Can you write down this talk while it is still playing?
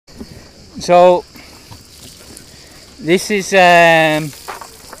So this is this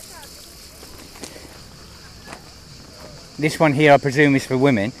one here, I presume, is for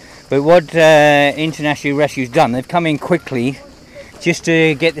women. But what International Rescue's done, they've come in quickly just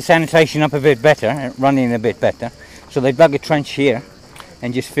to get the sanitation up a bit better, running a bit better. So they dug a trench here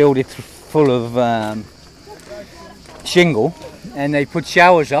and just filled it full of shingle, and they put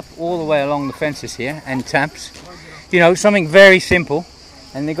showers up all the way along the fences here and taps. You know, something very simple,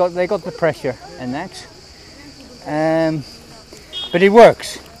 and they got the pressure and that. But it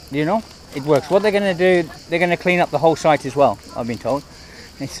works, you know. It works. What they're going to do, they're going to clean up the whole site as well, I've been told.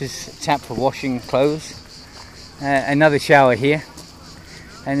 This is a tap for washing clothes. Another shower here.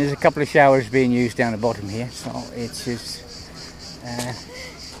 And there's a couple of showers being used down the bottom here. So it's just...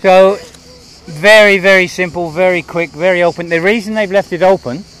 so, very, very simple, very quick, very open. The reason they've left it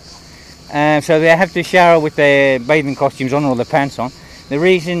open, so they have to shower with their bathing costumes on or their pants on. The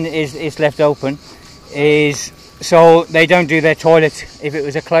reason it's left open is so they don't do their toilets. If it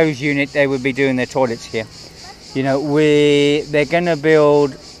was a closed unit, they would be doing their toilets here. You know, they're going to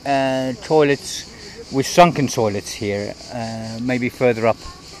build toilets with sunken toilets here, maybe further up.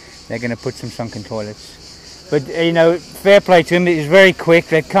 They're going to put some sunken toilets. But, you know, fair play to them. It is very quick.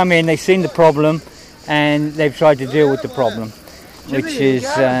 They've come in, they've seen the problem, and they've tried to deal with the problem, which is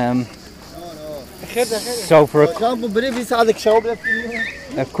so for a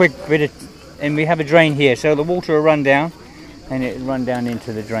quick bit of, and we have a drain here, so the water will run down, and it will run down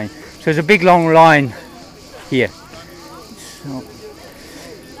into the drain. So there's a big long line here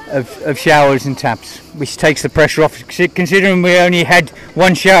of showers and taps, which takes the pressure off, considering we only had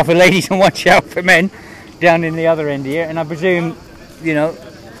one shower for ladies and one shower for men down in the other end here. And I presume, you know,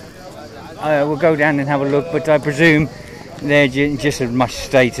 we'll go down and have a look, but I presume they're just as much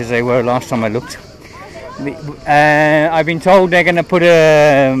state as they were last time I looked. I've been told they're going to put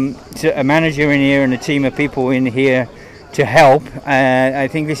a manager in here and a team of people in here to help. I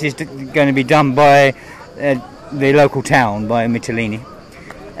think this is going to be done by the local town, by Mytilene.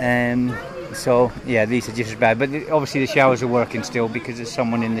 So yeah, these are just as bad, but obviously the showers are working still because there's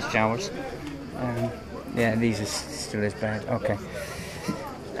someone in the showers. Yeah, these are still as bad. Okay.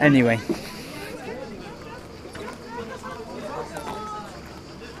 Anyway.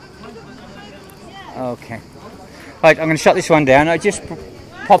 Okay. Right, I'm going to shut this one down. I just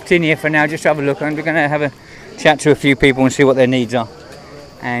popped in here for now just to have a look, and we're going to have a chat to a few people and see what their needs are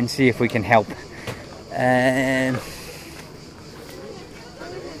and see if we can help.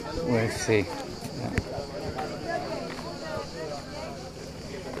 We'll see.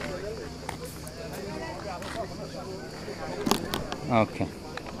 Okay.